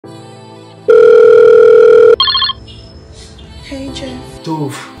Hey Jeff.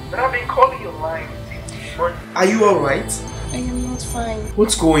 Dove. But I've been calling your line since morning. Are you alright? I am not fine.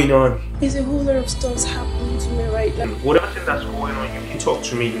 What's going on? There's a whole lot of stuff happening to me right now. Whatever thing that's going on, you can talk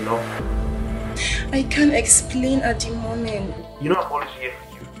to me, you know. I can't explain at the moment. You know I'm always here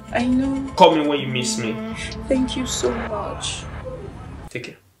for you. I know. Call me when you miss me. Thank you so much. Take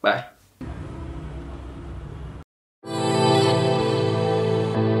care. Bye.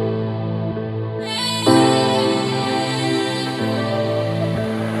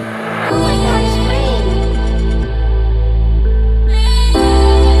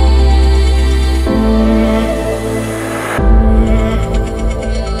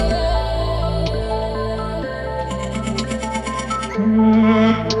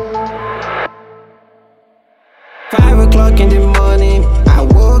 In the morning, I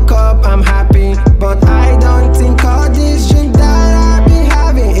woke up, I'm happy, but I don't think all this dream that I've been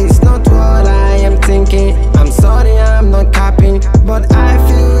having is not what I am thinking. I'm sorry, I'm not capping, but I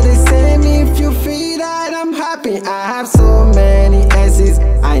feel the same if you feel that I'm happy. I have so many S's,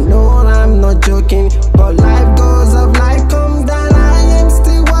 I know I'm not joking, but life goes up, life comes down, I am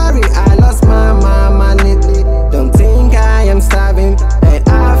still worried. I lost my mama lately, don't think I am starving, and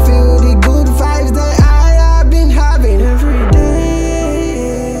I feel the good vibes that I have been having every day.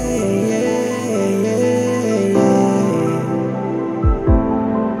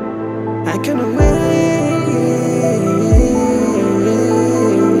 I can't wait.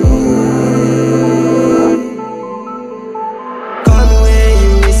 Call me when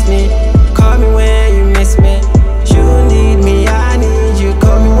you miss me. Call me when you miss me. You need me, I need you.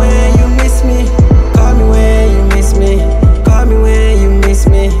 Call me when you miss me. Call me when you miss me. Call me when you miss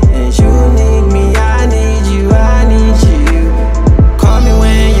me. And you need me, I need you, I need you. Call me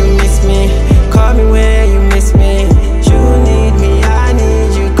when you miss me. Call me when you miss me. You need me, I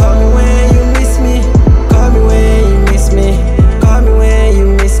need you. Call me when you miss me. Call me when you miss me. Call me when you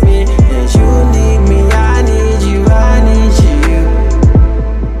miss me. And you need me, I need you, I need you.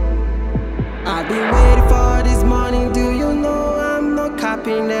 I've been waiting for this morning. Do you know I'm not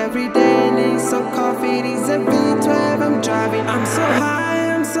capping? Every day need some coffee. It's a V12, I'm driving. I'm so high.